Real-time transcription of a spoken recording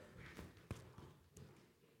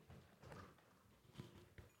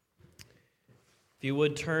If you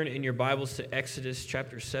would turn in your Bibles to Exodus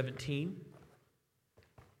chapter 17.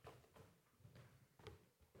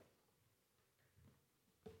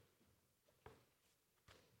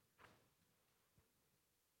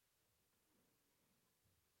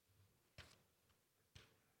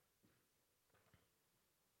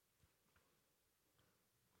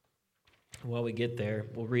 While we get there,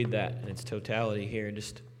 we'll read that in its totality here in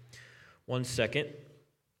just 1 second.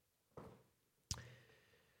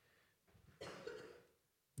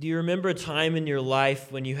 Do you remember a time in your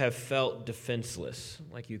life when you have felt defenseless,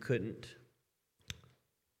 like you couldn't?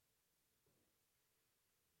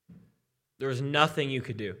 There was nothing you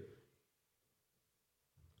could do.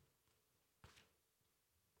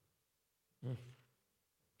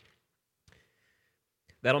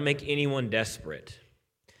 That'll make anyone desperate.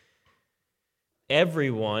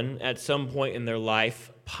 Everyone at some point in their life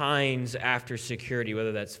pines after security,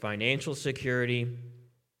 whether that's financial security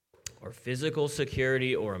or physical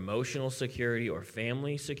security or emotional security or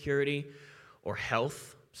family security or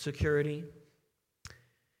health security.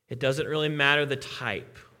 It doesn't really matter the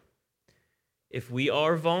type. If we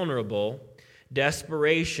are vulnerable,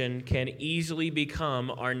 desperation can easily become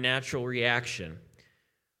our natural reaction.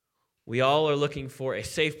 We all are looking for a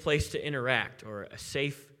safe place to interact or a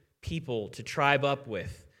safe people to tribe up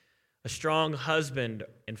with, a strong husband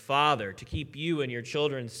and father to keep you and your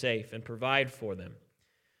children safe and provide for them,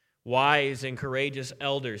 wise and courageous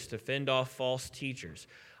elders to fend off false teachers.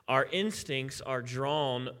 Our instincts are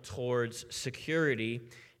drawn towards security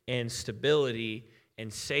and stability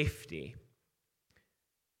and safety.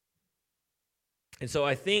 And so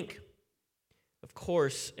I think, of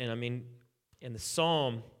course, in the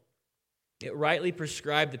psalm, it rightly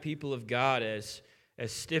prescribed the people of God as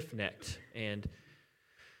stiff-necked and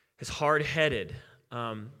as hard-headed.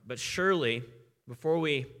 But surely, before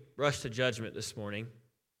we rush to judgment this morning,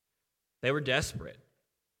 they were desperate.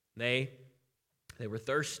 They were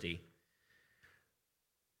thirsty.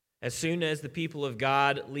 As soon as the people of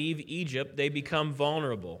God leave Egypt, they become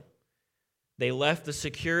vulnerable. They left the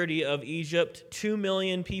security of Egypt, 2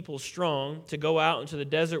 million people strong, to go out into the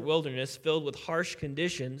desert wilderness filled with harsh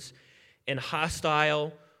conditions and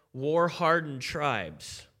hostile, war-hardened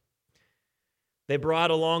tribes. They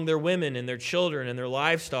brought along their women and their children and their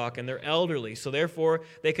livestock and their elderly, so therefore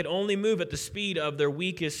they could only move at the speed of their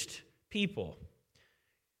weakest people.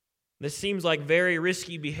 This seems like very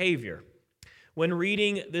risky behavior. When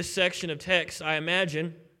reading this section of text, I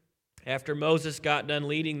imagine after Moses got done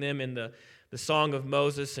leading them in the Song of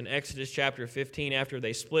Moses in Exodus chapter 15, after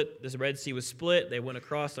they split, the Red Sea was split, they went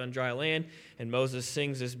across on dry land, and Moses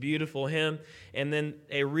sings this beautiful hymn, and then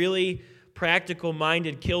a really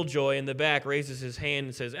practical-minded killjoy in the back raises his hand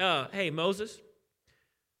and says, hey, Moses,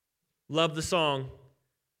 love the song,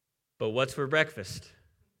 but what's for breakfast?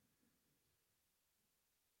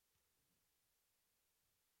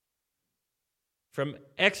 From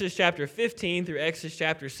Exodus chapter 15 through Exodus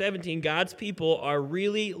chapter 17, God's people are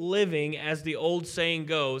really living, as the old saying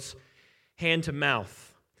goes, hand to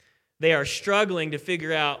mouth. They are struggling to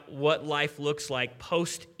figure out what life looks like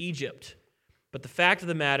post-Egypt. But the fact of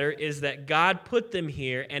the matter is that God put them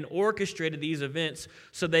here and orchestrated these events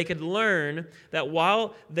so they could learn that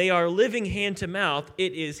while they are living hand to mouth,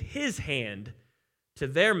 it is His hand to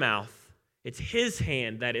their mouth. It's His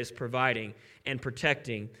hand that is providing and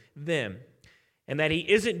protecting them. And that He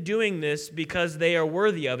isn't doing this because they are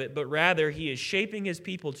worthy of it, but rather He is shaping His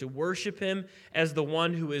people to worship Him as the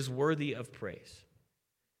one who is worthy of praise.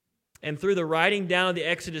 And through the writing down of the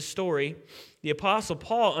Exodus story, the Apostle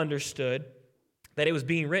Paul understood that it was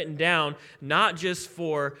being written down not just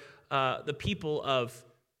for the people of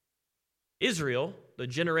Israel, the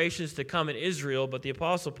generations to come in Israel, but the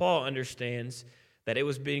Apostle Paul understands that it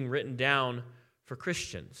was being written down for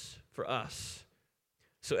Christians, for us.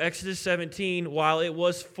 So Exodus 17, while it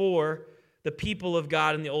was for the people of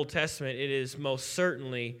God in the Old Testament, it is most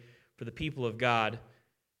certainly for the people of God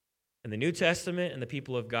in the New Testament and the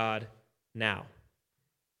people of God now.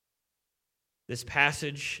 These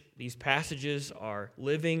passages are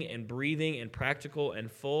living and breathing and practical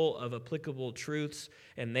and full of applicable truths,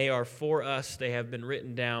 and they are for us. They have been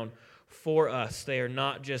written down for us. They are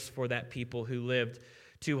not just for that people who lived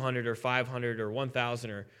 200 or 500 or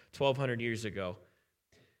 1,000 or 1,200 years ago.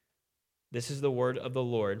 This is the word of the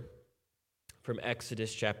Lord from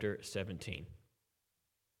Exodus chapter 17.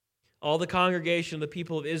 All the congregation of the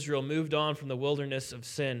people of Israel moved on from the wilderness of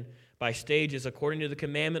sin by stages according to the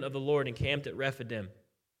commandment of the Lord and camped at Rephidim.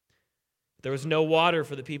 There was no water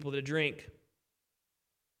for the people to drink.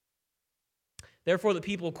 Therefore the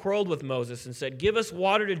people quarreled with Moses and said, "Give us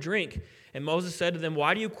water to drink." And Moses said to them,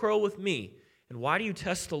 "Why do you quarrel with me? And why do you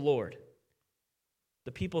test the Lord?"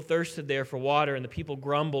 The people thirsted there for water, and the people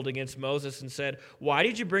grumbled against Moses and said, "Why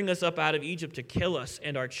did you bring us up out of Egypt to kill us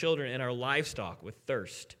and our children and our livestock with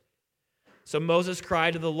thirst?" So Moses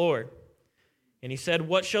cried to the Lord, and he said,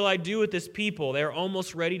 "What shall I do with this people? They are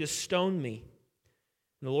almost ready to stone me."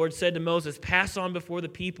 And the Lord said to Moses, "Pass on before the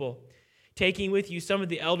people, taking with you some of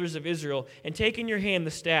the elders of Israel, and take in your hand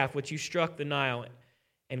the staff which you struck the Nile,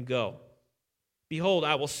 and go. Behold,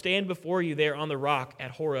 I will stand before you there on the rock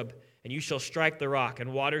at Horeb, and you shall strike the rock,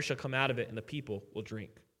 and water shall come out of it, and the people will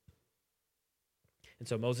drink." And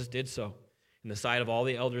so Moses did so in the sight of all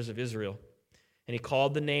the elders of Israel. And he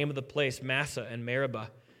called the name of the place Massah and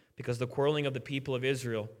Meribah, because the quarreling of the people of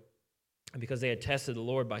Israel, and because they had tested the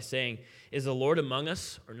Lord by saying, "Is the Lord among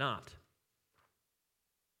us or not?"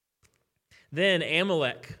 Then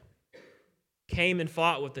Amalek came and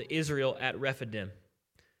fought with the Israel at Rephidim.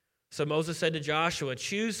 So Moses said to Joshua,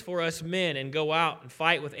 "Choose for us men and go out and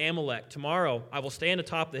fight with Amalek. Tomorrow I will stand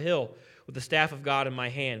atop the hill with the staff of God in my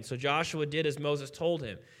hand." So Joshua did as Moses told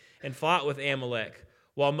him and fought with Amalek,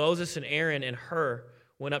 while Moses and Aaron and Hur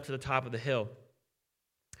went up to the top of the hill.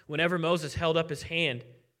 Whenever Moses held up his hand,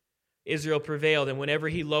 Israel prevailed, and whenever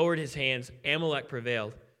he lowered his hands, Amalek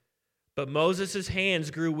prevailed. But Moses' hands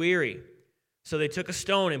grew weary, so they took a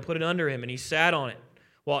stone and put it under him, and he sat on it,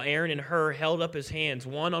 while Aaron and Hur held up his hands,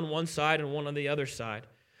 one on one side and one on the other side.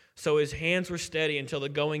 So his hands were steady until the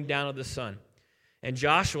going down of the sun. And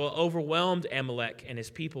Joshua overwhelmed Amalek and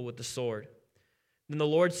his people with the sword. Then the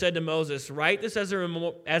Lord said to Moses, "Write this as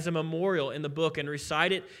a memorial in the book and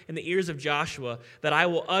recite it in the ears of Joshua, that I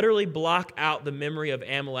will utterly block out the memory of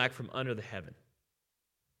Amalek from under the heaven."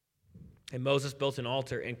 And Moses built an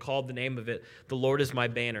altar and called the name of it, "The Lord is my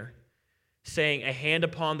banner," saying, "A hand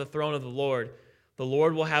upon the throne of the Lord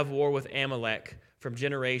will have war with Amalek from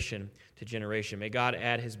generation to generation." May God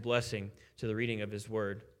add his blessing to the reading of his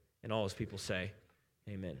word, and all his people say,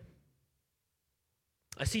 amen.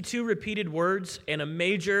 I see two repeated words and a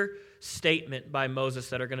major statement by Moses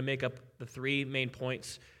that are going to make up the three main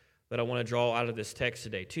points that I want to draw out of this text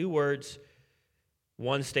today. Two words,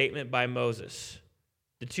 one statement by Moses.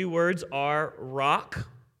 The two words are rock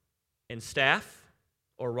and staff,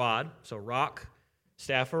 or rod. So rock,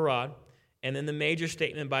 staff, or rod. And then the major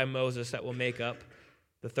statement by Moses that will make up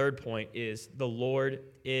the third point is, "The Lord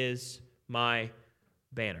is my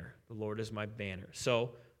banner." The Lord is my banner.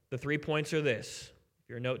 So the 3 points are this. If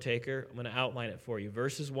you're a note taker, I'm going to outline it for you.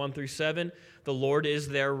 Verses 1 through 7, the Lord is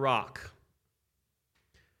their rock.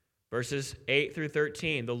 Verses 8 through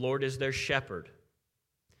 13, the Lord is their shepherd.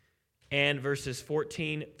 And verses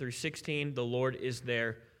 14 through 16, the Lord is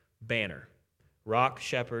their banner. Rock,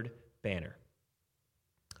 shepherd, banner.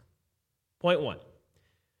 Point 1.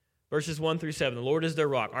 Verses 1 through 7, the Lord is their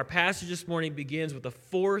rock. Our passage this morning begins with the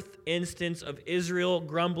fourth instance of Israel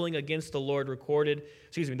grumbling against the Lord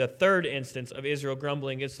the third instance of Israel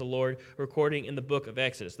grumbling against the Lord recording in the book of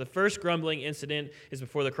Exodus. The first grumbling incident is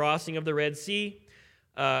before the crossing of the Red Sea.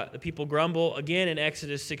 The people grumble again in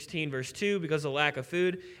Exodus 16, verse 2, because of lack of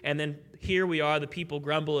food. And then here we are, the people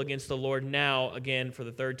grumble against the Lord now, again, for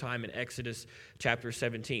the third time in Exodus chapter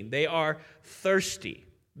 17. They are thirsty.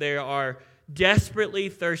 They are desperately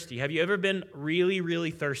thirsty. Have you ever been really,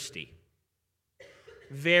 really thirsty?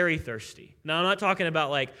 Very thirsty. Now, I'm not talking about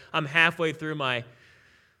like I'm halfway through my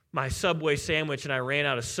Subway sandwich and I ran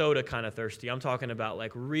out of soda kind of thirsty. I'm talking about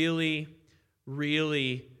like really,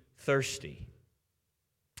 really thirsty.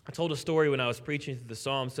 I told a story when I was preaching through the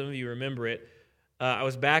Psalms. Some of you remember it. I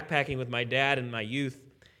was backpacking with my dad in my youth,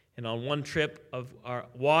 and on one trip, our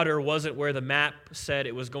water wasn't where the map said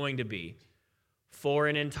it was going to be for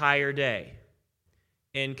an entire day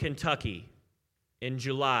in Kentucky in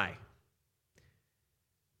July.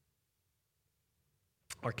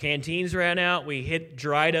 Our canteens ran out. We hit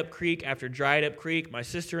dried up creek after dried up creek. My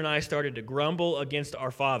sister and I started to grumble against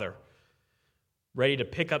our father, ready to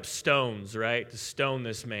pick up stones, right, to stone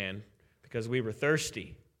this man because we were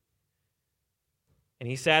thirsty. And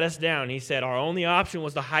he sat us down. He said our only option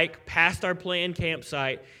was to hike past our planned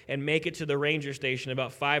campsite and make it to the ranger station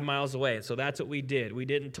about 5 miles away. And so that's what we did. We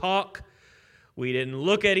didn't talk. We didn't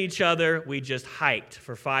look at each other. We just hiked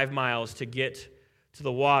for 5 miles to get to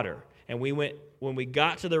the water. And when we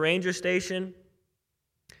got to the ranger station,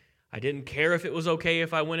 I didn't care if it was okay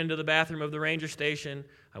if I went into the bathroom of the ranger station.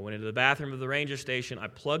 I went into the bathroom of the ranger station. I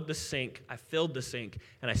plugged the sink. I filled the sink.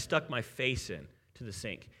 And I stuck my face in to the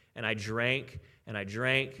sink. And I drank, and I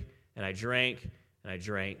drank, and I drank, and I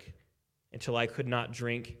drank until I could not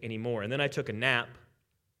drink anymore. And then I took a nap.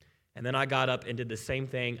 And then I got up and did the same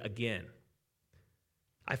thing again.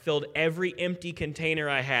 I filled every empty container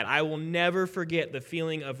I had. I will never forget the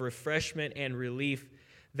feeling of refreshment and relief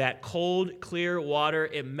that cold, clear water,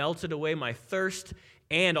 it melted away my thirst,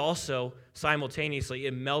 and also, simultaneously,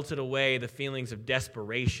 it melted away the feelings of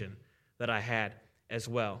desperation that I had as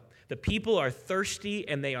well. The people are thirsty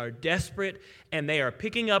and they are desperate, and they are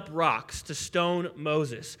picking up rocks to stone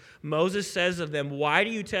Moses. Moses says of them, "Why do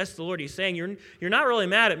you test the Lord?" He's saying, you're not really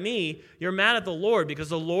mad at me, you're mad at the Lord, because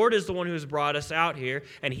the Lord is the one who has brought us out here,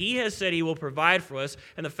 and he has said he will provide for us.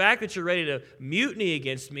 And the fact that you're ready to mutiny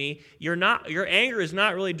against me, your anger is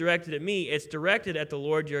not really directed at me, it's directed at the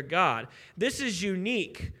Lord your God. This is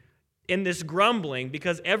unique in this grumbling,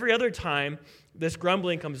 because every other time this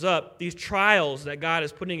grumbling comes up, these trials that God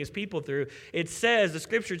is putting his people through, it says, the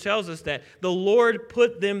scripture tells us that the Lord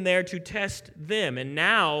put them there to test them. And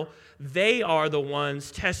now they are the ones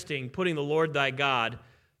testing, putting the Lord thy God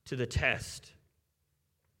to the test.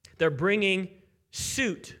 They're bringing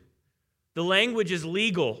suit. The language is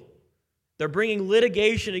legal. They're bringing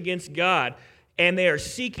litigation against God, and they are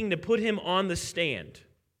seeking to put him on the stand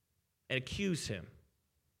and accuse him.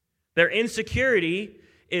 Their insecurity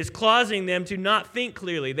is causing them to not think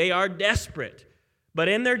clearly. They are desperate. But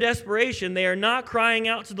in their desperation, they are not crying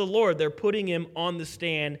out to the Lord. They're putting him on the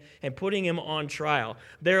stand and putting him on trial.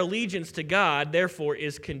 Their allegiance to God, therefore,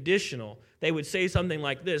 is conditional. They would say something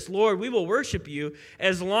like this: "Lord, we will worship you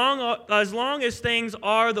as long as things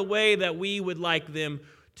are the way that we would like them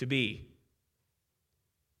to be.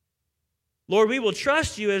 Lord, we will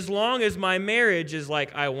trust you as long as my marriage is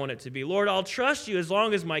like I want it to be. Lord, I'll trust you as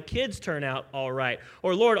long as my kids turn out all right.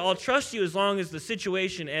 Or Lord, I'll trust you as long as the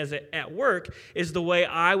situation at work is the way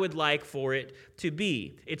I would like for it to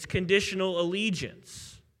be." It's conditional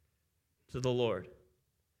allegiance to the Lord.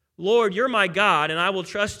 Lord, you're my God, and I will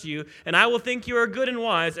trust you, and I will think you are good and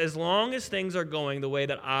wise as long as things are going the way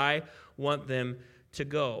that I want them to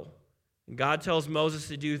go. And God tells Moses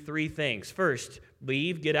to do three things. First,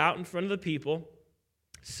 leave, get out in front of the people.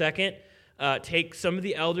 Second, take some of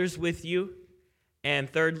the elders with you. And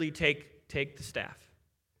thirdly, take the staff.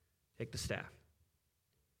 Take the staff.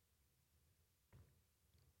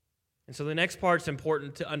 And so the next part's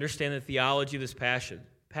important to understand the theology of this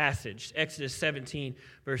passage. Exodus 17,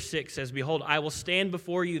 verse 6 says, "Behold, I will stand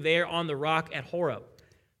before you there on the rock at Horeb."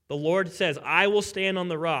 The Lord says, "I will stand on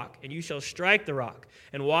the rock, and you shall strike the rock,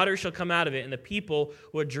 and water shall come out of it, and the people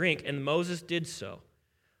will drink." And Moses did so.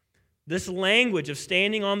 This language of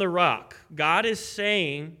standing on the rock, God is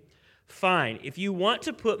saying, fine, if you want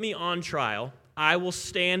to put me on trial, I will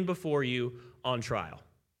stand before you on trial.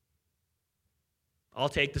 I'll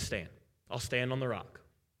take the stand. I'll stand on the rock.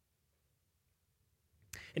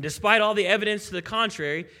 And despite all the evidence to the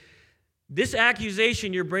contrary, this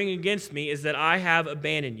accusation you're bringing against me is that I have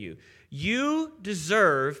abandoned you. You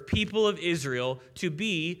deserve, people of Israel, to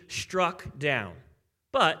be struck down.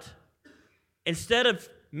 But instead of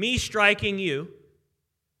me striking you,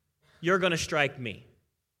 you're going to strike me.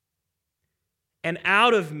 And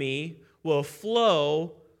out of me will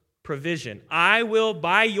flow provision.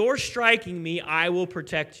 By your striking me, I will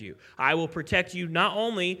protect you. I will protect you not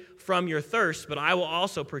only from your thirst, but I will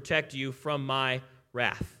also protect you from my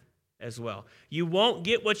wrath as well. You won't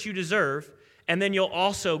get what you deserve, and then you'll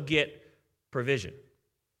also get provision.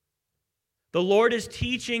 The Lord is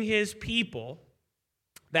teaching his people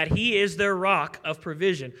that he is their rock of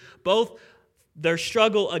provision, both their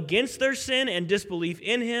struggle against their sin and disbelief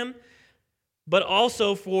in him, but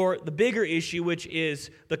also for the bigger issue, which is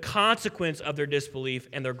the consequence of their disbelief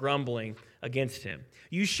and their grumbling against him.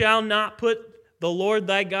 You shall not put the Lord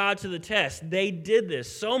thy God to the test. They did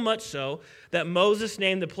this, so much so that Moses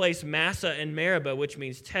named the place Massah and Meribah, which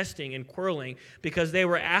means testing and quarreling, because they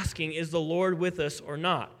were asking, is the Lord with us or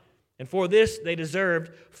not? And for this they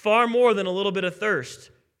deserved far more than a little bit of thirst.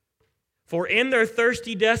 For in their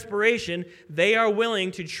thirsty desperation, they are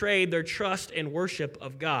willing to trade their trust and worship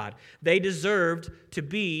of God. They deserved to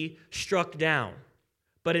be struck down.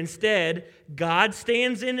 But instead, God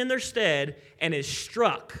stands in their stead and is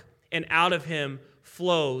struck, and out of him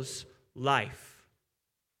flows life.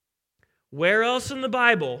 Where else in the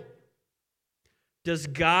Bible does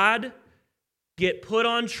God get put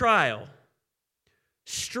on trial,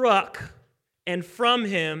 struck, and from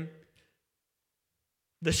him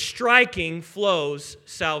the striking flows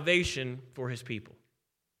salvation for his people?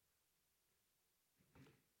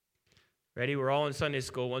 Ready? We're all in Sunday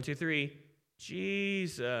school. 1, 2, 3.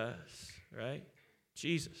 Jesus, right?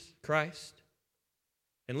 Jesus, Christ.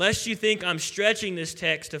 Unless you think I'm stretching this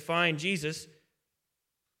text to find Jesus,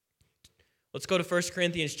 let's go to 1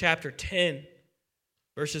 Corinthians chapter 10,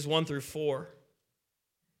 verses 1 through 4.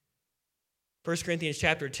 1 Corinthians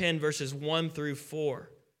chapter 10, verses 1 through 4.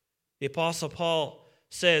 The Apostle Paul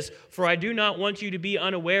says, "For I do not want you to be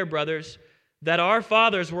unaware, brothers, that our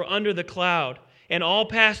fathers were under the cloud, and all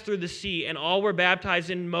passed through the sea, and all were baptized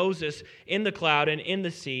in Moses in the cloud and in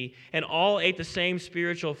the sea, and all ate the same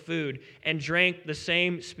spiritual food, and drank the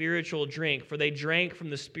same spiritual drink, for they drank from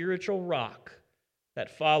the spiritual rock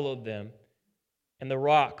that followed them, and the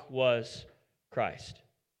rock was Christ.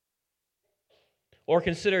 Or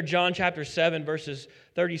consider John chapter 7, verses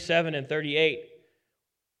 37 and 38.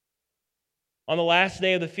 On the last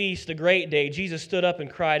day of the feast, the great day, Jesus stood up and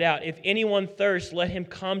cried out, "If anyone thirsts, let him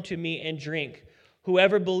come to me and drink.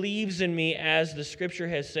 Whoever believes in me, as the scripture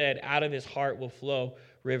has said, out of his heart will flow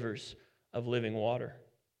rivers of living water."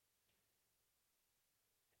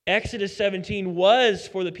 Exodus 17 was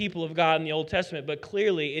for the people of God in the Old Testament, but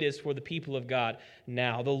clearly it is for the people of God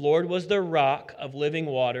now. The Lord was the rock of living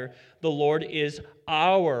water. The Lord is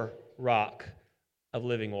our rock of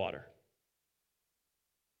living water.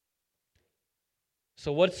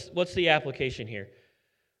 So what's the application here?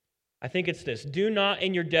 I think it's this. Do not,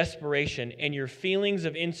 in your desperation and your feelings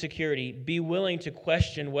of insecurity, be willing to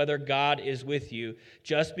question whether God is with you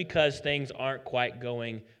just because things aren't quite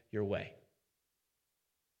going your way.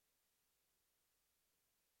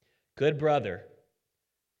 Good brother,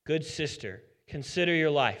 good sister, consider your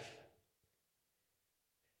life.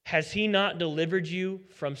 Has He not delivered you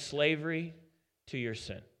from slavery to your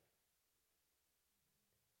sin?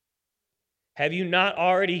 Have you not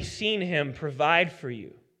already seen Him provide for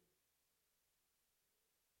you?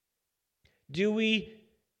 Do we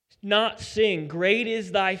not sing, "Great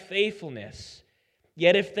is thy faithfulness"?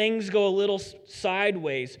 Yet if things go a little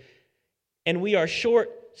sideways and we are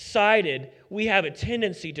short-sighted, we have a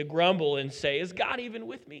tendency to grumble and say, "Is God even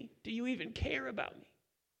with me? Do you even care about me?"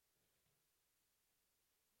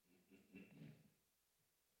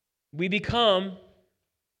 We become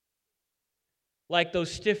like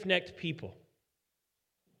those stiff-necked people.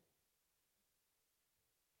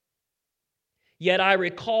 Yet I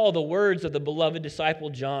recall the words of the beloved disciple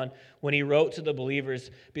John when he wrote to the believers,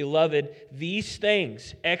 "Beloved, these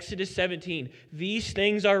things," Exodus 17, "these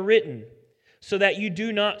things are written so that you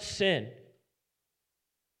do not sin."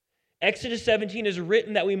 Exodus 17 is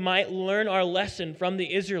written that we might learn our lesson from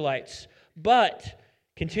the Israelites. But,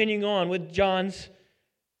 continuing on with John's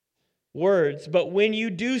words, "But when you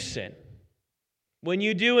do sin, when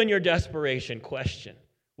you do in your desperation question,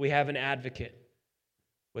 we have an advocate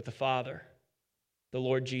with the Father, the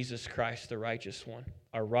Lord Jesus Christ, the righteous one,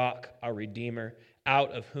 our rock, our Redeemer,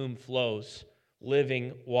 out of whom flows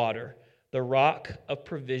living water." The rock of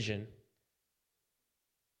provision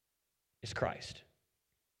is Christ.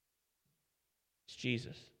 It's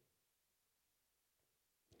Jesus.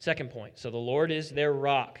 Second point. So the Lord is their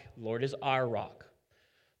rock. The Lord is our rock.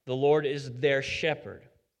 The Lord is their shepherd.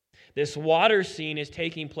 This water scene is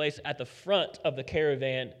taking place at the front of the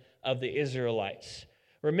caravan of the Israelites.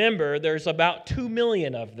 Remember, there's about 2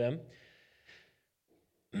 million of them.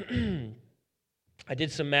 I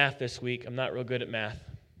did some math this week. I'm not real good at math.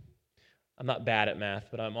 I'm not bad at math,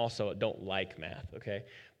 but I'm also don't like math, okay?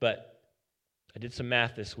 But I did some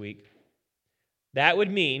math this week. That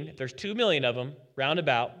would mean, if there's 2 million of them,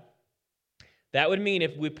 roundabout, that would mean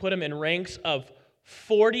if we put them in ranks of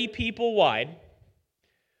 40 people wide,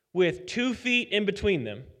 with 2 feet in between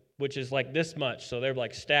them, which is like this much, so they're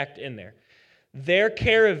like stacked in there, their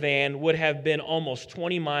caravan would have been almost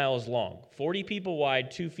 20 miles long. 40 people wide,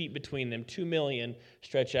 2 feet between them, 2 million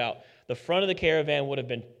stretch out. The front of the caravan would have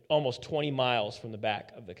been almost 20 miles from the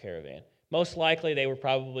back of the caravan. Most likely they were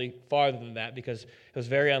probably farther than that because it was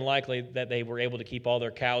very unlikely that they were able to keep all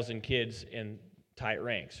their cows and kids in tight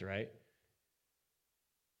ranks, right?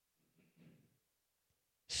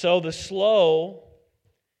 So the slow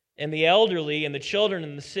and the elderly and the children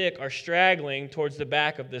and the sick are straggling towards the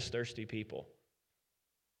back of this thirsty people.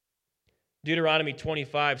 Deuteronomy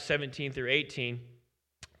 25, 17 through 18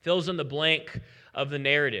 fills in the blank of the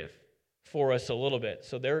narrative for us a little bit.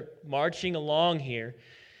 So they're marching along here,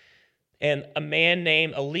 and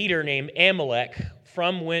a leader named Amalek,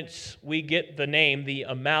 from whence we get the name the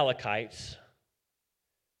Amalekites,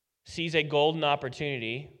 sees a golden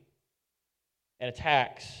opportunity and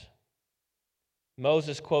attacks.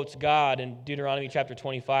 Moses quotes God in Deuteronomy chapter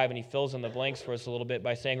 25, and he fills in the blanks for us a little bit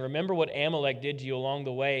by saying, "Remember what Amalek did to you along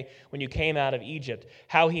the way when you came out of Egypt,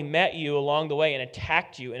 how he met you along the way and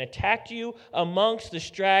attacked you amongst the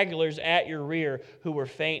stragglers at your rear who were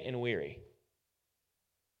faint and weary."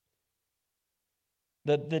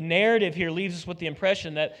 The narrative here leaves us with the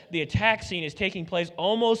impression that the attack scene is taking place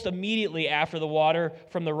almost immediately after the water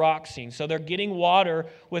from the rock scene. So they're getting water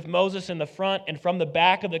with Moses in the front, and from the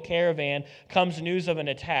back of the caravan comes news of an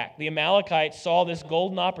attack. The Amalekites saw this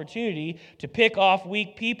golden opportunity to pick off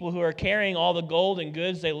weak people who are carrying all the gold and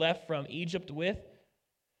goods they left from Egypt with.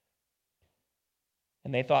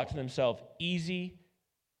 And they thought to themselves, easy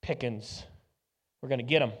pickings. We're going to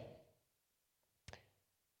get them.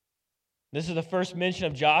 This is the first mention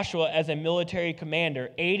of Joshua as a military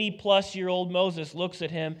commander. 80-plus-year-old Moses looks at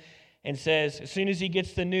him and says, as soon as he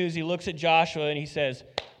gets the news, he looks at Joshua and he says,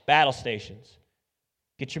 battle stations.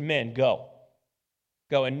 Get your men, go.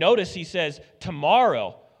 Go. And notice he says,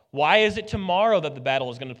 tomorrow. Why is it tomorrow that the battle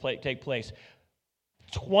is going to take place?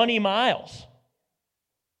 20 miles,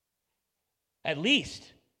 at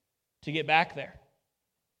least, to get back there.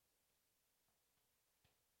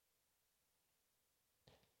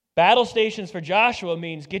 Battle stations for Joshua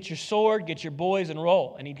means get your sword, get your boys, and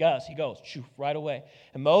roll. And he does. He goes right away.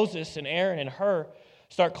 And Moses and Aaron and Hur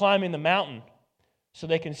start climbing the mountain so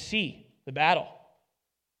they can see the battle.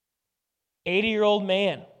 80-year-old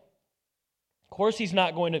man. Of course, he's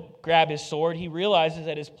not going to grab his sword. He realizes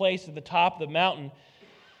at his place at the top of the mountain,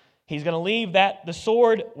 he's going to leave the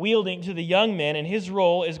sword wielding to the young men, and his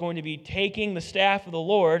role is going to be taking the staff of the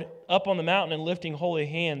Lord up on the mountain and lifting holy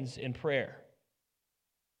hands in prayer.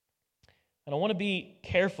 And I want to be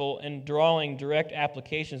careful in drawing direct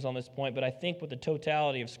applications on this point, but I think with the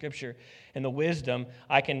totality of Scripture and the wisdom,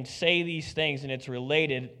 I can say these things and it's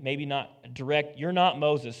related, maybe not direct. You're not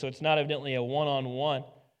Moses, so it's not evidently a one-on-one,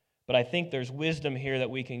 but I think there's wisdom here that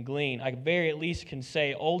we can glean. I very at least can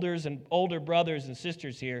say, older brothers and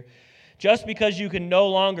sisters here, just because you can no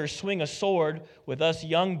longer swing a sword with us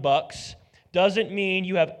young bucks doesn't mean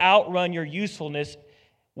you have outrun your usefulness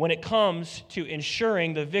when it comes to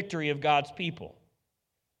ensuring the victory of God's people.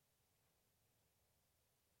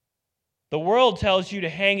 The world tells you to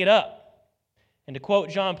hang it up. And to quote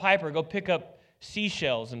John Piper, go pick up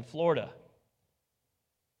seashells in Florida.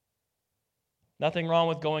 Nothing wrong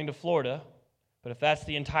with going to Florida, but if that's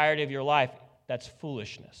the entirety of your life, that's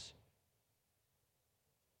foolishness.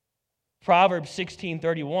 Proverbs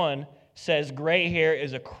 16:31 says, gray hair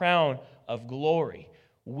is a crown of glory.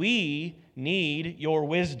 We need your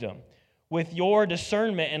wisdom. With your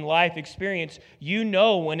discernment and life experience, you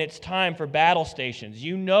know when it's time for battle stations.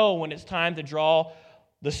 You know when it's time to draw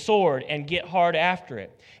the sword and get hard after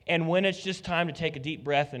it. And when it's just time to take a deep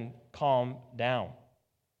breath and calm down.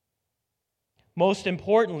 Most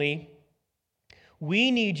importantly,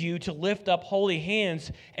 we need you to lift up holy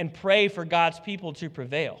hands and pray for God's people to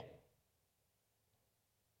prevail.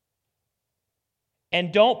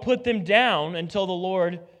 And don't put them down until the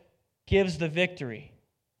Lord gives the victory.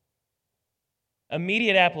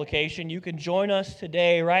 Immediate application, you can join us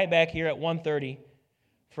today right back here at 1:30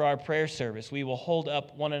 for our prayer service. We will hold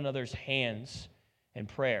up one another's hands in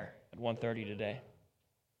prayer at 1:30 today.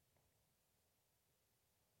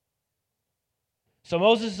 So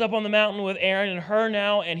Moses is up on the mountain with Aaron and Hur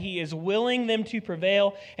now, and he is willing them to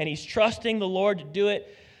prevail, and he's trusting the Lord to do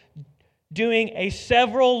it, doing a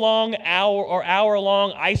hour-long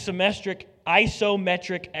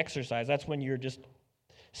isometric exercise. That's when you're just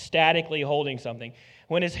statically holding something.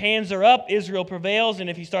 When his hands are up, Israel prevails, and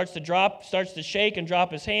if he starts to shake and drop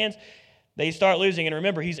his hands, they start losing. And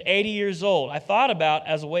remember, he's 80 years old. I thought about,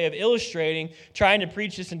 as a way of illustrating, trying to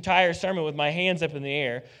preach this entire sermon with my hands up in the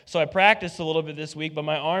air. So I practiced a little bit this week, but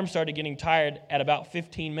my arms started getting tired at about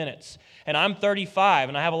 15 minutes. And I'm 35,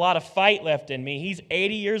 and I have a lot of fight left in me. He's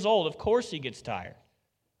 80 years old. Of course he gets tired.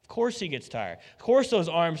 Of course he gets tired. Of course those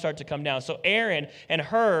arms start to come down. So Aaron and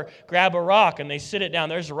Hur grab a rock, and they sit it down.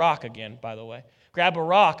 There's a rock again, by the way. Grab a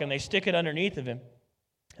rock, and they stick it underneath of him.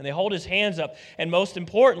 And they hold his hands up. And most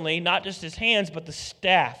importantly, not just his hands, but the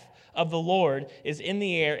staff of the Lord is in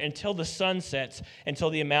the air until the sun sets, until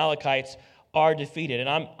the Amalekites are defeated.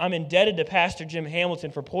 And I'm indebted to Pastor Jim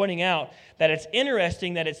Hamilton for pointing out that it's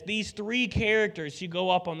interesting that it's these three characters who go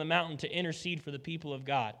up on the mountain to intercede for the people of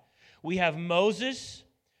God. We have Moses,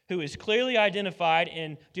 who is clearly identified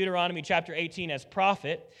in Deuteronomy chapter 18 as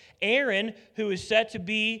prophet. Aaron, who is set to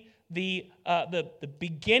be the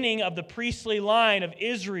beginning of the priestly line of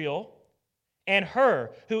Israel, and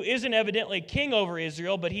Hur, who isn't evidently king over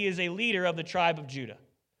Israel, but he is a leader of the tribe of Judah.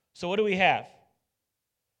 So what do we have?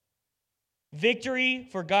 Victory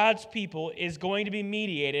for God's people is going to be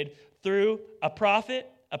mediated through a prophet,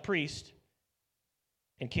 a priest,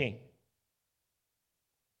 and king.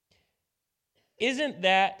 Isn't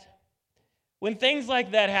that, when things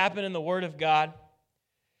like that happen in the Word of God,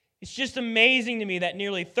 It's just amazing to me that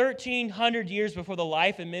nearly 1,300 years before the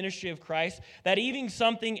life and ministry of Christ, that even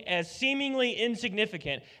something as seemingly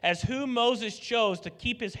insignificant as who Moses chose to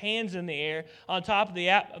keep his hands in the air on top of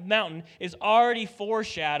the mountain is already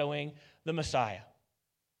foreshadowing the Messiah.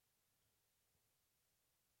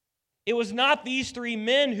 It was not these three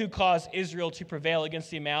men who caused Israel to prevail against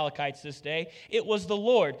the Amalekites this day. It was the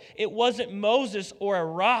Lord. It wasn't Moses or a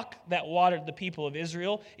rock that watered the people of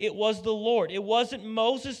Israel. It was the Lord. It wasn't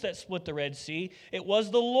Moses that split the Red Sea. It was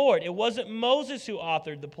the Lord. It wasn't Moses who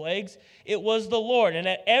authored the plagues. It was the Lord. And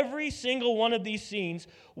at every single one of these scenes,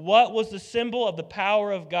 what was the symbol of the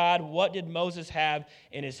power of God? What did Moses have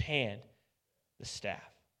in his hand? The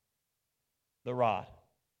staff, the rod.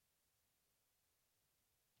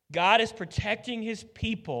 God is protecting his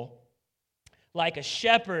people like a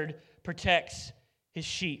shepherd protects his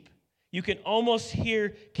sheep. You can almost hear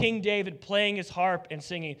King David playing his harp and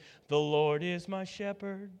singing, "The Lord is my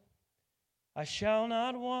shepherd, I shall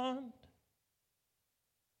not want."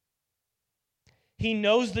 He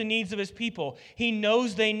knows the needs of his people. He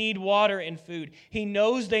knows they need water and food. He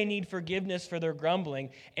knows they need forgiveness for their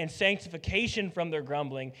grumbling and sanctification from their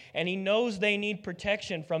grumbling. And he knows they need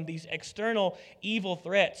protection from these external evil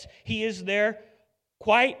threats. He is their,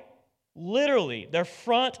 quite literally, their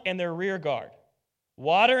front and their rear guard.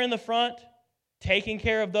 Water in the front, taking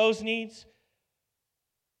care of those needs.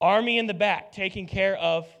 Army in the back, taking care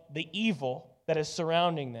of the evil that is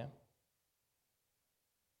surrounding them.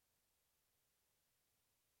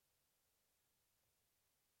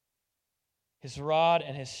 His rod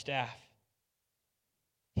and his staff.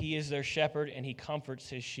 He is their shepherd, and he comforts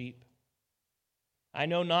his sheep. I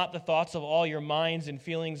know not the thoughts of all your minds and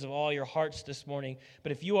feelings of all your hearts this morning,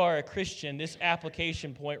 but if you are a Christian, this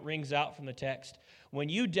application point rings out from the text. When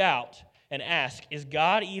you doubt and ask, is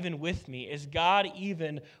God even with me? Is God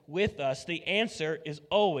even with us? The answer is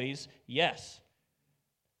always yes.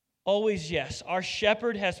 Always yes. Our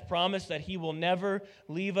shepherd has promised that he will never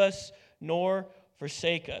leave us nor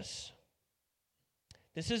forsake us.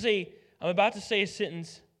 I'm about to say a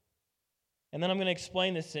sentence, and then I'm going to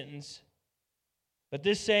explain this sentence. But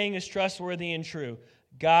this saying is trustworthy and true.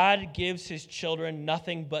 God gives his children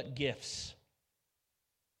nothing but gifts.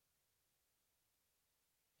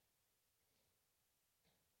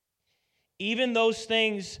 Even those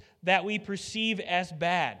things that we perceive as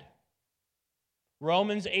bad.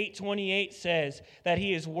 Romans 8:28 says that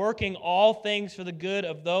he is working all things for the good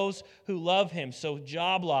of those who love him. So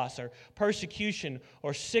job loss or persecution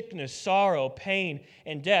or sickness, sorrow, pain,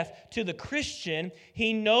 and death. To the Christian,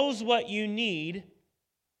 he knows what you need,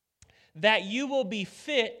 that you will be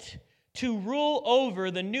fit to rule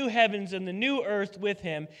over the new heavens and the new earth with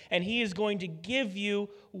him, and he is going to give you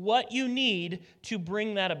what you need to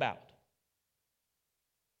bring that about.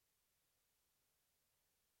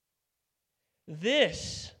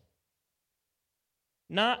 This,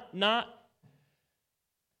 not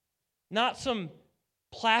some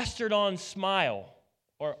plastered on smile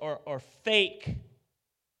or fake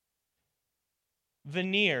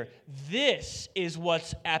veneer. This is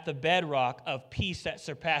what's at the bedrock of peace that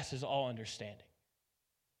surpasses all understanding.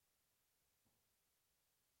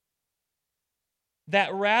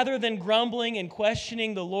 That rather than grumbling and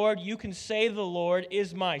questioning the Lord, you can say the Lord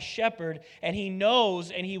is my shepherd, and he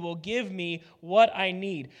knows and he will give me what I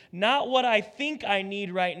need. Not what I think I need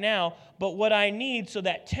right now, but what I need so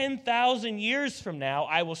that 10,000 years from now,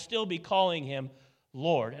 I will still be calling him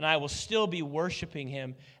Lord, and I will still be worshiping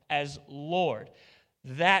him as Lord.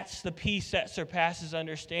 That's the peace that surpasses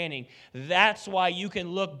understanding. That's why you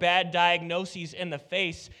can look bad diagnoses in the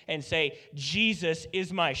face and say, Jesus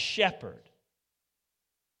is my shepherd.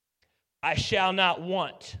 I shall not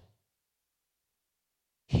want.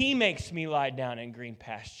 He makes me lie down in green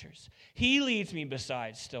pastures. He leads me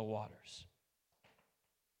beside still waters.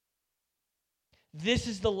 This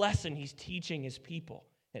is the lesson he's teaching his people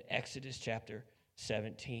in Exodus chapter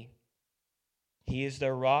 17. He is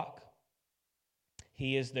their rock.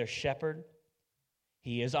 He is their shepherd.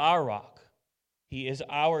 He is our rock. He is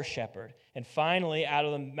our shepherd. And finally, out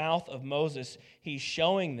of the mouth of Moses, he's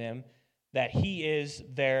showing them that he is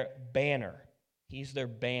their banner. He's their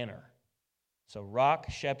banner. So rock,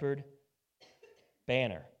 shepherd,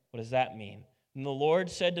 banner. What does that mean? And the Lord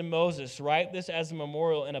said to Moses, write this as a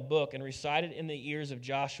memorial in a book and recite it in the ears of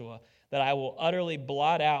Joshua, that I will utterly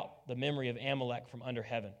blot out the memory of Amalek from under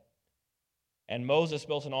heaven. And Moses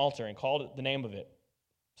built an altar and called it the name of it.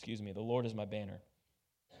 The Lord is my banner.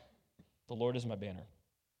 The Lord is my banner.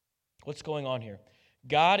 What's going on here?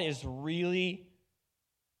 God is really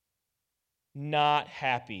not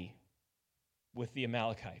happy with the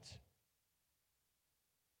Amalekites.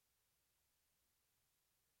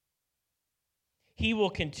 he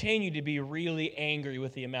will continue to be really angry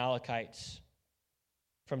with the Amalekites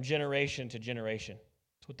from generation to generation.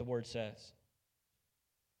 That's what the word says.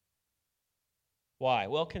 Why?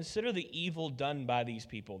 Well, consider the evil done by these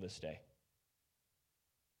people this day.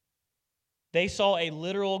 They saw a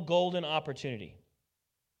literal golden opportunity.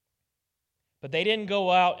 But they didn't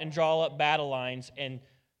go out and draw up battle lines and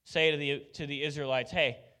say to the Israelites,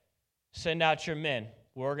 hey, send out your men.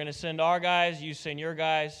 We're going to send our guys, you send your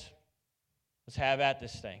guys. Let's have at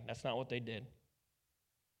this thing. That's not what they did.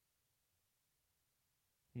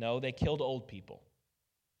 No, they killed old people.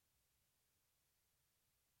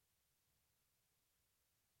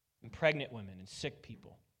 And pregnant women and sick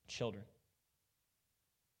people, children.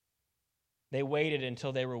 They waited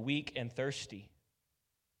until they were weak and thirsty.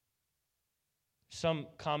 Some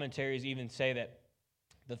commentaries even say that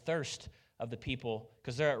the thirst of the people,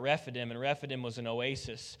 because they're at Rephidim, and Rephidim was an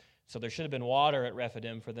oasis, so there should have been water at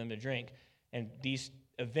Rephidim for them to drink. And these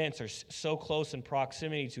events are so close in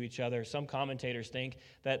proximity to each other, some commentators think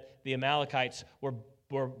that the Amalekites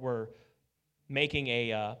were making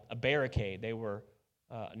a barricade. They were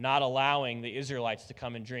not allowing the Israelites to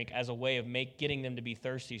come and drink as a way of getting them to be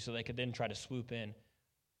thirsty so they could then try to swoop in,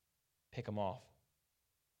 pick them off.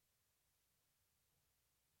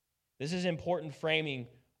 This is important framing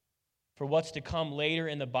for what's to come later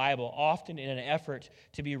in the Bible, often in an effort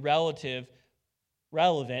to be relevant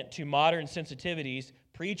to modern sensitivities.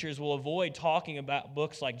 Preachers will avoid talking about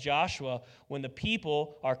books like Joshua when the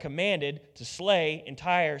people are commanded to slay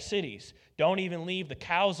entire cities. Don't even leave the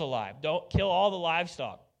cows alive. Don't kill all the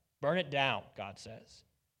livestock. Burn it down, God says.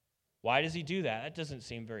 Why does he do that? That doesn't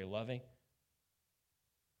seem very loving.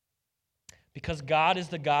 Because God is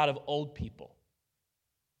the God of old people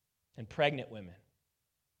and pregnant women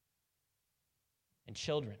and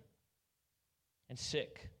children and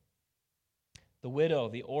sick, the widow,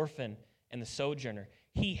 the orphan, and the sojourner.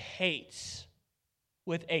 He hates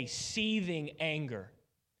with a seething anger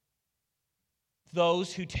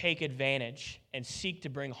those who take advantage and seek to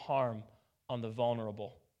bring harm on the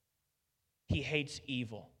vulnerable. He hates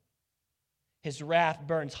evil. His wrath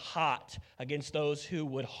burns hot against those who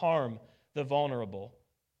would harm the vulnerable.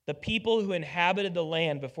 The people who inhabited the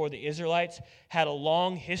land before the Israelites had a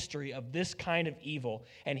long history of this kind of evil,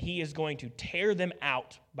 and he is going to tear them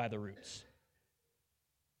out by the roots.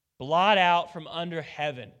 Blot out from under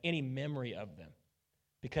heaven any memory of them,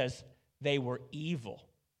 because they were evil.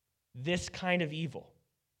 This kind of evil.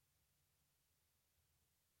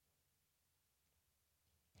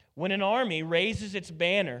 When an army raises its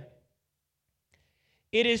banner,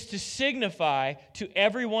 it is to signify to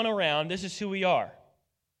everyone around, this is who we are.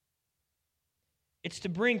 It's to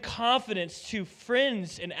bring confidence to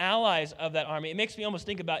friends and allies of that army. It makes me almost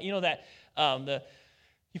think about, you've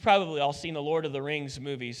probably all seen the Lord of the Rings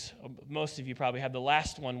movies. Most of you probably have. The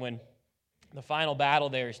last one, when the final battle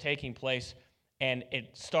there is taking place, and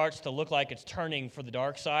it starts to look like it's turning for the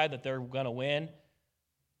dark side, that they're going to win.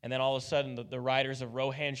 And then all of a sudden, the riders of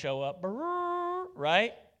Rohan show up,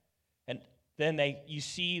 right? And then you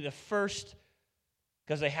see the first,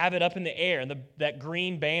 because they have it up in the air, and that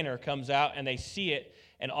green banner comes out, and they see it,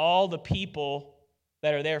 and all the people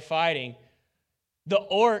that are there fighting, the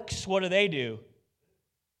orcs, what do?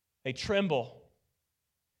 They tremble.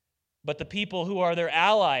 But the people who are their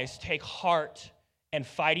allies take heart and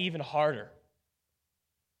fight even harder.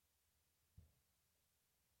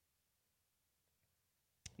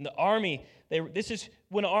 And the army, this is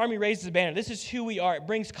when an army raises a banner. This is who we are. It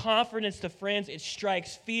brings confidence to friends. It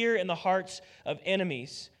strikes fear in the hearts of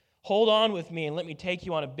enemies. Hold on with me and let me take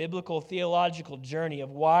you on a biblical theological journey of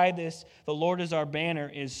why the Lord is our banner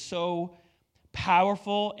is so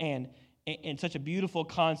powerful and such a beautiful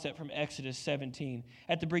concept from Exodus 17.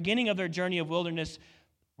 At the beginning of their journey of wilderness,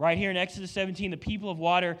 right here in Exodus 17, the people of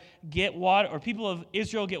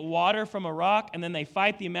Israel get water from a rock, and then they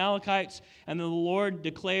fight the Amalekites, and then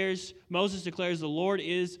Moses declares, the Lord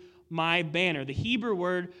is my banner. The Hebrew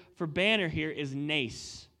word for banner here is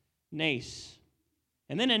nes. Nes.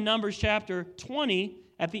 And then in Numbers chapter 20,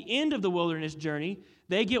 at the end of the wilderness journey,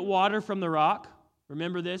 they get water from the rock.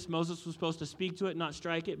 Remember this? Moses was supposed to speak to it, not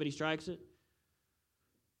strike it, but he strikes it.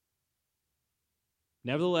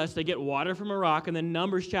 Nevertheless, they get water from a rock, and then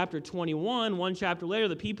Numbers chapter 21, one chapter later,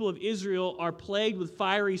 the people of Israel are plagued with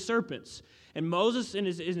fiery serpents. And Moses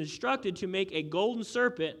is instructed to make a golden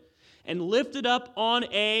serpent and lift it up on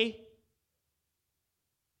a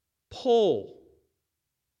pole.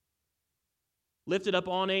 Lift it up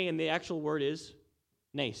on and the actual word is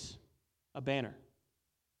nes, a banner.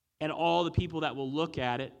 And all the people that will look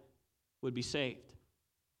at it would be saved.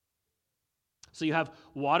 So you have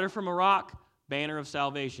water from a rock, banner of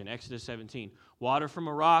salvation, Exodus 17. Water from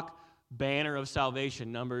a rock, banner of salvation,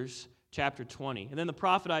 Numbers chapter 20. And then the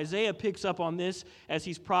prophet Isaiah picks up on this as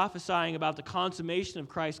he's prophesying about the consummation of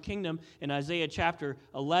Christ's kingdom in Isaiah chapter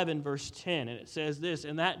 11, verse 10. And it says this,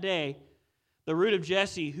 "In that day, the root of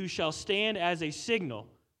Jesse, who shall stand as a signal,"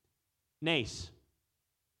 Nace,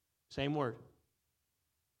 same word,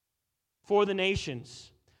 "for the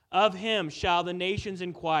nations. Of him shall the nations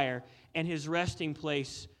inquire, and his resting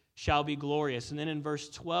place shall be glorious." And then in verse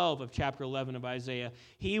 12 of chapter 11 of Isaiah,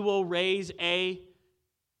 "He will raise a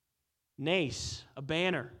nace," a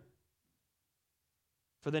banner,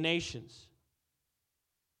 "for the nations."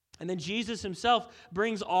 And then Jesus himself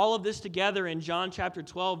brings all of this together in John chapter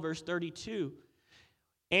 12, verse 32.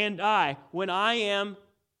 "And I, when I am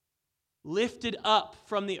lifted up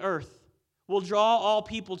from the earth, will draw all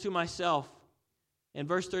people to myself." In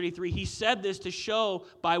verse 33, he said this to show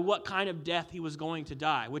by what kind of death he was going to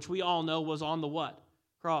die, which we all know was on the what?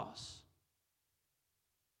 Cross.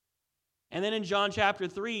 And then in John chapter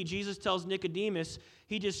 3, Jesus tells Nicodemus,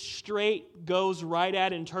 he just straight goes right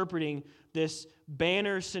at interpreting this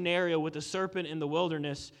banner scenario with the serpent in the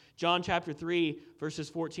wilderness. John chapter 3, verses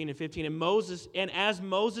 14 and 15. "And as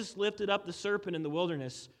Moses lifted up the serpent in the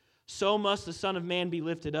wilderness, so must the Son of Man be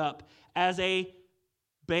lifted up as a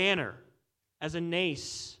banner," as a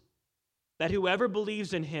nace, "that whoever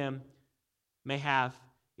believes in him may have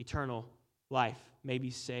eternal life," may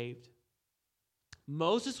be saved.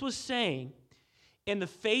 Moses was saying, in the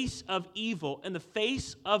face of evil, in the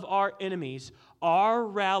face of our enemies, our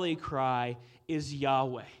rally cry is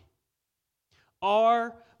Yahweh.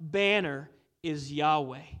 Our banner is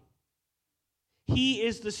Yahweh. He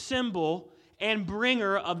is the symbol and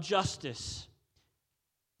bringer of justice.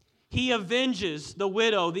 He avenges the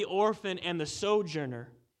widow, the orphan, and the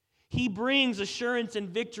sojourner. He brings assurance and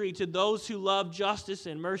victory to those who love justice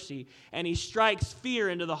and mercy, and he strikes fear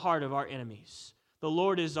into the heart of our enemies. The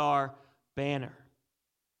Lord is our banner.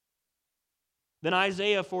 Then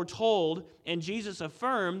Isaiah foretold, and Jesus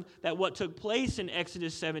affirmed that what took place in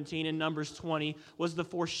Exodus 17 and Numbers 20 was the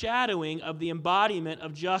foreshadowing of the embodiment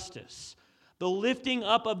of justice. The lifting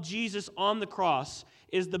up of Jesus on the cross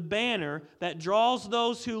is the banner that draws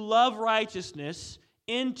those who love righteousness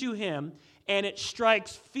into him, and it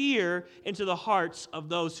strikes fear into the hearts of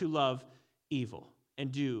those who love evil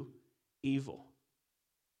and do evil.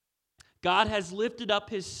 God has lifted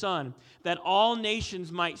up his Son that all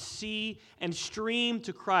nations might see and stream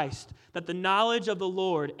to Christ, that the knowledge of the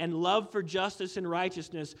Lord and love for justice and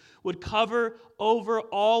righteousness would cover over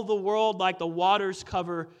all the world like the waters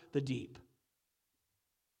cover the deep.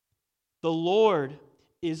 The Lord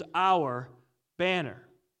is our banner.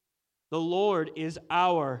 The Lord is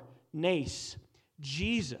our nace.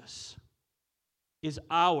 Jesus is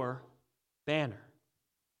our banner.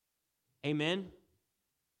 Amen.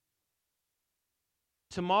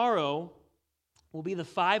 Tomorrow will be the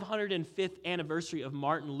 505th anniversary of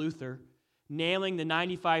Martin Luther nailing the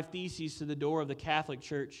 95 Theses to the door of the Catholic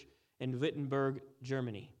Church in Wittenberg,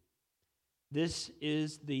 Germany. This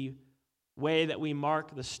is the way that we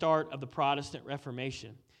mark the start of the Protestant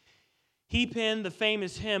Reformation. He penned the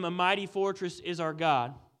famous hymn, "A Mighty Fortress is Our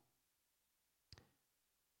God."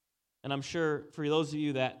 And I'm sure for those of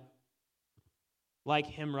you that like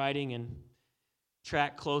hymn writing and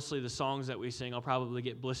track closely the songs that we sing, I'll probably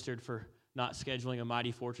get blistered for not scheduling "A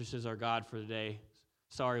Mighty Fortress is Our God" for today.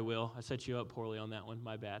 Sorry, Will. I set you up poorly on that one.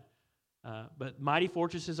 My bad. But "Mighty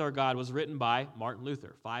Fortress is Our God" was written by Martin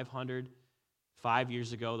Luther. 505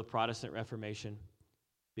 years ago, the Protestant Reformation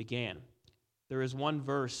began. There is one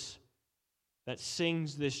verse that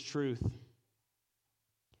sings this truth of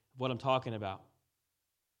what I'm talking about.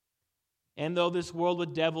 "And though this world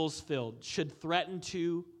with devils filled should threaten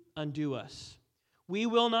to undo us, we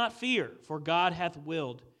will not fear, for God hath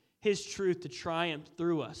willed his truth to triumph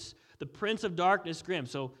through us. The prince of darkness grim."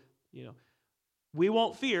 So, we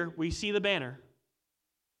won't fear. We see the banner.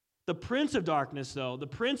 "The prince of darkness, though, the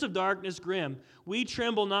prince of darkness grim, we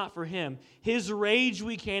tremble not for him. His rage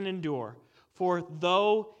we can endure. For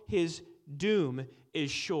though his doom is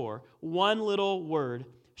sure, one little word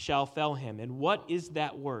shall fell him." And what is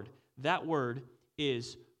that word? That word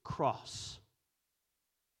is cross.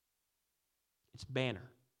 It's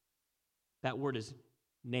banner. That word is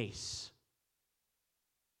nace.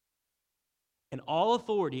 "And all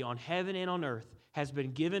authority on heaven and on earth has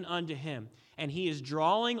been given unto him, and he is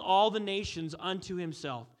drawing all the nations unto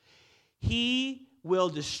himself. He will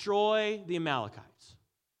destroy the Amalekites."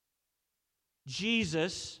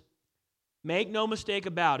 Jesus, make no mistake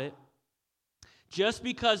about it, just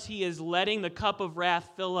because he is letting the cup of wrath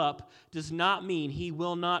fill up does not mean he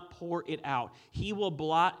will not pour it out. He will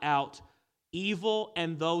blot out evil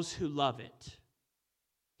and those who love it.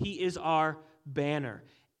 He is our banner.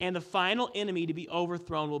 And the final enemy to be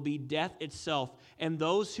overthrown will be death itself. And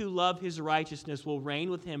those who love his righteousness will reign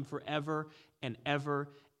with him forever and ever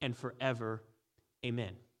and forever.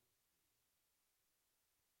 Amen.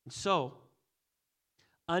 And so,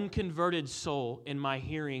 unconverted soul in my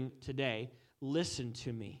hearing today, listen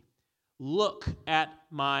to me. Look at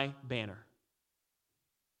my banner.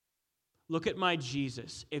 Look at my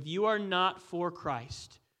Jesus. If you are not for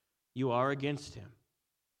Christ, you are against him.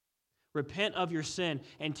 Repent of your sin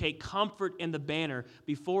and take comfort in the banner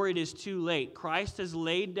before it is too late. Christ has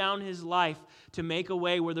laid down his life to make a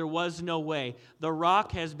way where there was no way. The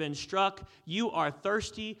rock has been struck. You are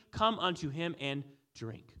thirsty. Come unto him and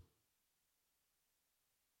drink.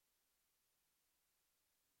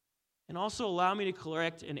 And also allow me to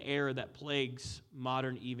correct an error that plagues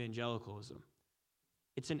modern evangelicalism.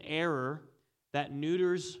 It's an error that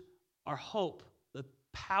neuters our hope, the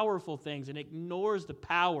powerful things, and ignores the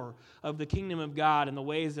power of the kingdom of God in the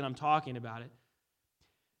ways that I'm talking about it.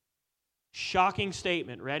 Shocking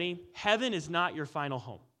statement. Ready? Heaven is not your final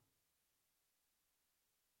home.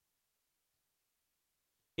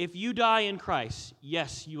 If you die in Christ,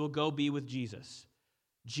 yes, you will go be with Jesus.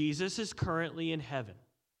 Jesus is currently in heaven,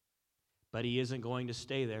 but he isn't going to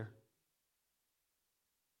stay there.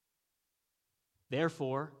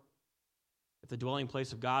 Therefore, if the dwelling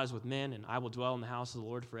place of God is with men, and I will dwell in the house of the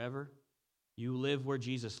Lord forever, you live where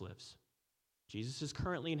Jesus lives. Jesus is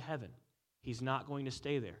currently in heaven. He's not going to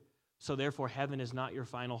stay there. So therefore, heaven is not your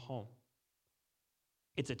final home.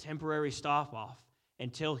 It's a temporary stop-off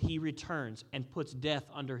until he returns and puts death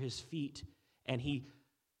under his feet, and he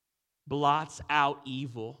blots out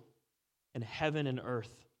evil, and heaven and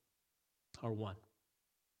earth are one.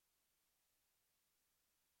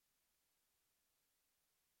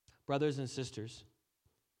 Brothers and sisters,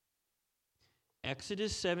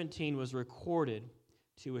 Exodus 17 was recorded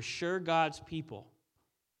to assure God's people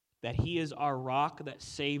that he is our rock that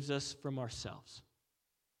saves us from ourselves.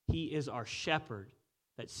 He is our shepherd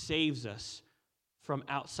that saves us from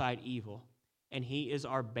outside evil. And he is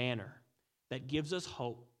our banner that gives us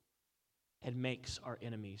hope and makes our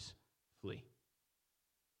enemies flee.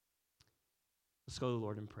 Let's go to the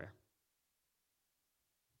Lord in prayer.